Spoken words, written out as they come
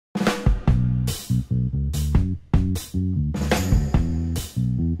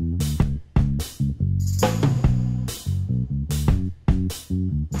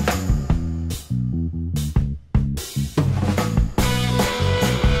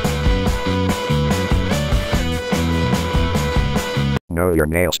know your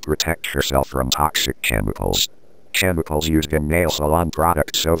nails. Protect yourself from toxic chemicals. Chemicals used in nail salon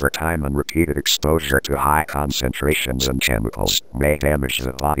products over time and repeated exposure to high concentrations and chemicals may damage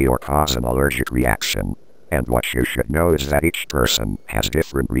the body or cause an allergic reaction. And what you should know is that each person has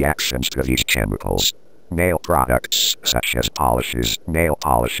different reactions to these chemicals. Nail products, such as polishes, nail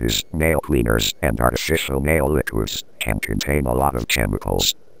cleaners, and artificial nail liquids, can contain a lot of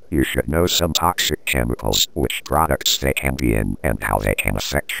chemicals. You should know some toxic chemicals, which products they can be in, and how they can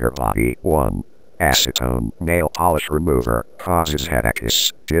affect your body. 1. Acetone, nail polish remover, causes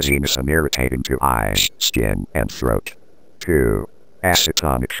headaches, dizziness and irritating to eyes, skin, and throat. 2.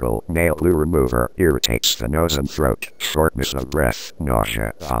 Acetonitrile, nail glue remover, irritates the nose and throat, shortness of breath,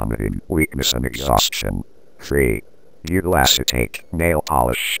 nausea, vomiting, weakness and exhaustion. 3. Butyl acetate, nail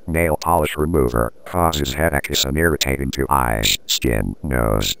polish remover, causes headaches and irritating to eyes, skin,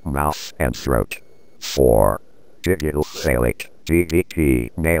 nose, mouth, and throat. 4. Digital phthalate, DDT,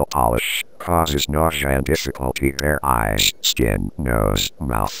 nail polish, causes nausea and difficulty their eyes, skin, nose,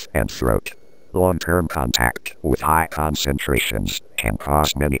 mouth, and throat. Long-term contact with high concentrations can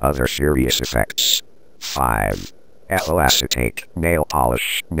cause many other serious effects. 5. Ethyl acetate, nail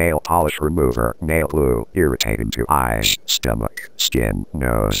polish remover, nail glue, irritating to eyes, stomach, skin,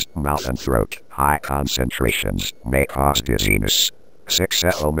 nose, mouth and throat. High concentrations may cause dizziness. 6.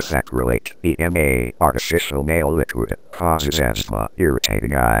 Ethyl methacrylate, EMA, artificial nail liquid, causes asthma,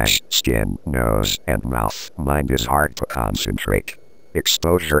 irritating eyes, skin, nose, and mouth. Mind is hard to concentrate.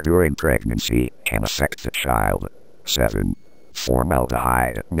 Exposure during pregnancy can affect the child. 7.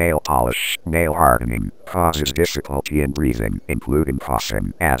 Formaldehyde, nail polish, nail hardening, causes difficulty in breathing, including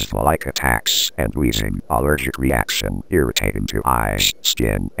coughing, asthma-like attacks, and wheezing. Allergic reaction, irritating to eyes,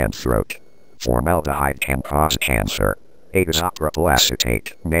 skin, and throat. Formaldehyde can cause cancer. 8. Isopropyl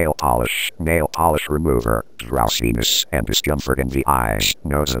acetate, nail polish remover, drowsiness and discomfort in the eyes,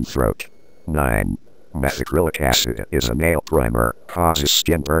 nose, and throat. 9. Methacrylic acid is a nail primer, causes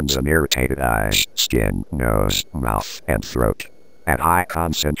skin burns and irritated eyes, skin, nose, mouth, and throat. At high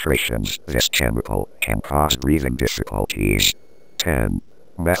concentrations, this chemical can cause breathing difficulties. 10.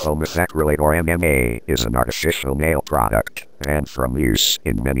 Methyl methacrylate or MMA is an artificial nail product, banned from use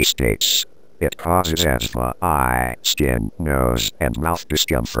in many states. It causes asthma, eye, skin, nose, and mouth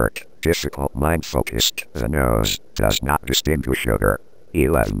discomfort, difficult mind focused. The nose does not distinguish odor.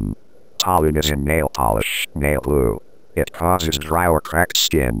 11. Toluene is in nail polish, nail glue. It causes dry or cracked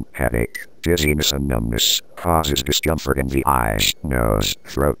skin, headache, dizziness and numbness, causes discomfort in the eyes, nose,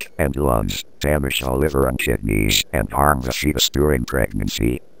 throat, and lungs, damage the liver and kidneys, and harm the fetus during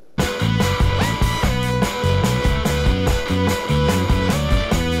pregnancy.